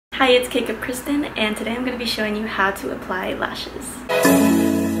Hi, it's Cakeupchristen, and today I'm going to be showing you how to apply lashes.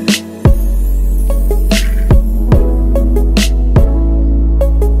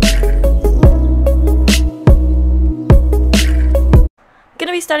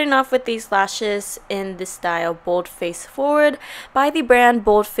 Gonna be starting off with these lashes in the style Bold Face Forward by the brand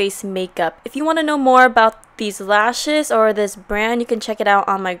Bold Face Makeup. If you want to know more about these lashes or this brand, you can check it out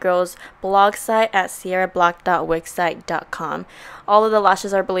on my girl's blog site at sierrablock.wixsite.com. All of the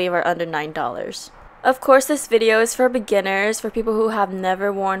lashes, I believe, are under $9. Of course, this video is for beginners, for people who have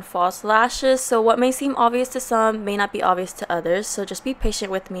never worn false lashes, so what may seem obvious to some may not be obvious to others, so just be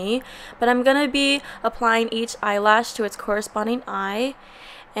patient with me. But I'm going to be applying each eyelash to its corresponding eye,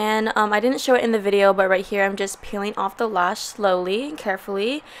 and I didn't show it in the video, but right here I'm just peeling off the lash slowly and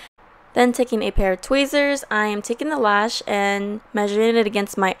carefully. Then taking a pair of tweezers, I am taking the lash and measuring it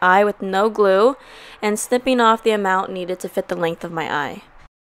against my eye with no glue and snipping off the amount needed to fit the length of my eye.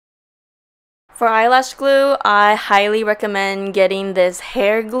 For eyelash glue, I highly recommend getting this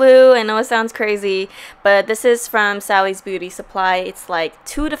hair glue. I know it sounds crazy, but this is from Sally's Beauty Supply. It's like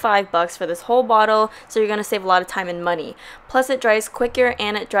 $2 to $5 for this whole bottle, so you're going to save a lot of time and money. Plus it dries quicker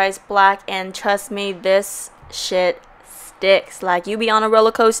and it dries black, and trust me, this shit sticks. Like, you be on a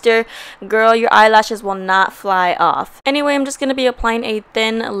roller coaster, girl, your eyelashes will not fly off. Anyway, I'm just going to be applying a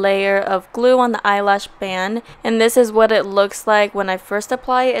thin layer of glue on the eyelash band, and this is what it looks like when I first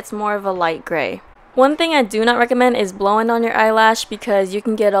apply it. It's more of a light gray. One thing I do not recommend is blowing on your eyelash because you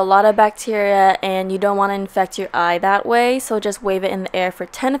can get a lot of bacteria and you don't want to infect your eye that way, so just wave it in the air for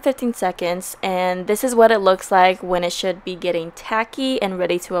 10 to 15 seconds, and this is what it looks like when it should be getting tacky and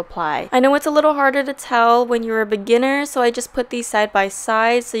ready to apply. I know it's a little harder to tell when you're a beginner, so I just put these side by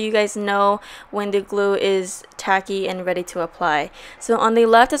side so you guys know when the glue is tacky and ready to apply. So on the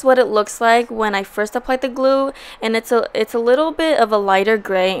left is what it looks like when I first applied the glue, and it's a little bit of a lighter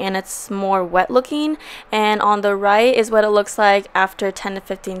gray and it's more wet looking. And on the right is what it looks like after 10 to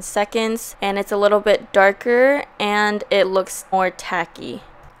 15 seconds, and it's a little bit darker and it looks more tacky.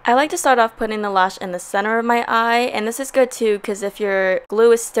 I like to start off putting the lash in the center of my eye, and this is good too because if your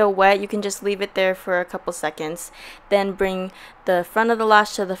glue is still wet, you can just leave it there for a couple seconds, then bring the front of the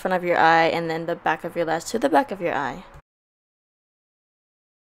lash to the front of your eye and then the back of your lash to the back of your eye.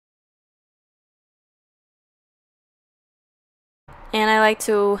 And I like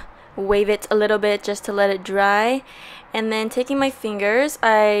to wave it a little bit just to let it dry, and then taking my fingers,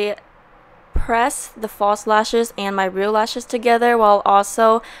 I press the false lashes and my real lashes together while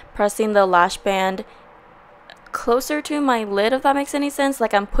also pressing the lash band closer to my lid, if that makes any sense.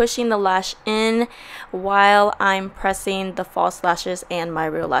 Like, I'm pushing the lash in while I'm pressing the false lashes and my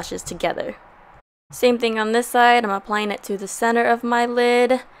real lashes together. Same thing on this side. I'm applying it to the center of my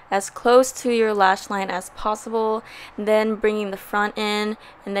lid, as close to your lash line as possible, then bringing the front in,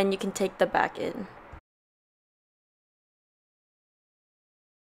 and then you can take the back in.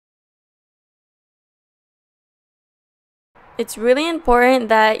 It's really important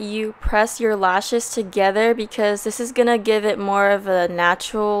that you press your lashes together because this is gonna give it more of a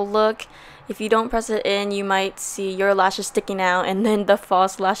natural look. If you don't press it in, you might see your lashes sticking out and then the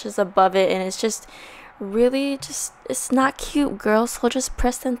false lashes above it, and it's just really it's not cute, girls, so just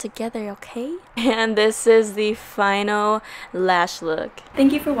press them together, okay? And this is the final lash look.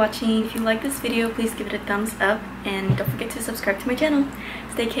 Thank you for watching. If you like this video, please give it a thumbs up and don't forget to subscribe to my channel.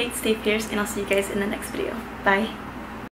 Stay cake, stay fierce, and I'll see you guys in the next video. Bye.